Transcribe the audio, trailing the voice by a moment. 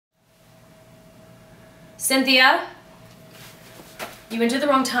Cynthia, you entered the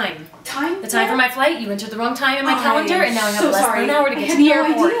wrong time. Time? The time for my flight, you entered the wrong time in my calendar, and now I have so less sorry. than an hour to get I to had the no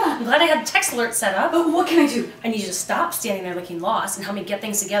airport. idea. I'm glad I had text alert set up. Oh, what can I do? I need you to stop standing there looking lost and help me get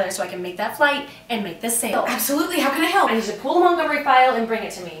things together so I can make that flight and make this sale. Absolutely. How can I help? I need you to pull the Montgomery file and bring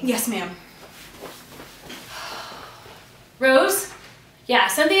it to me. Yes, ma'am. Rose? Yeah,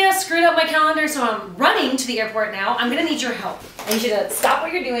 Cynthia screwed up my calendar, so I'm running to the airport now. I'm gonna need your help. I need you to stop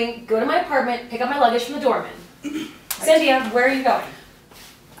what you're doing, go to my apartment, pick up my luggage from the doorman. Cynthia, where are you going?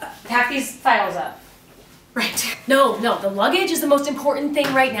 Pack these files up. Right. No, the luggage is the most important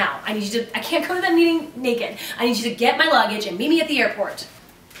thing right now. I need you to, I can't go to that meeting naked. I need you to get my luggage and meet me at the airport.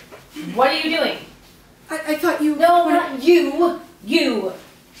 What are you doing? I thought you... No, not you. You.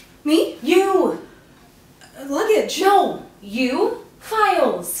 Me? You. Luggage. No, you.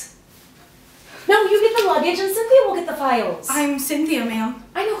 Files. No, you get the luggage and Cynthia will get the files. I'm Cynthia, ma'am.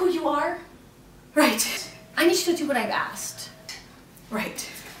 I know who you are. Right. I need you to do what I've asked. Right.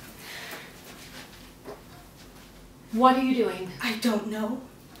 What are you doing? I don't know.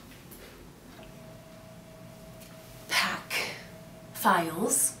 Pack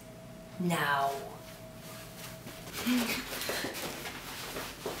files now.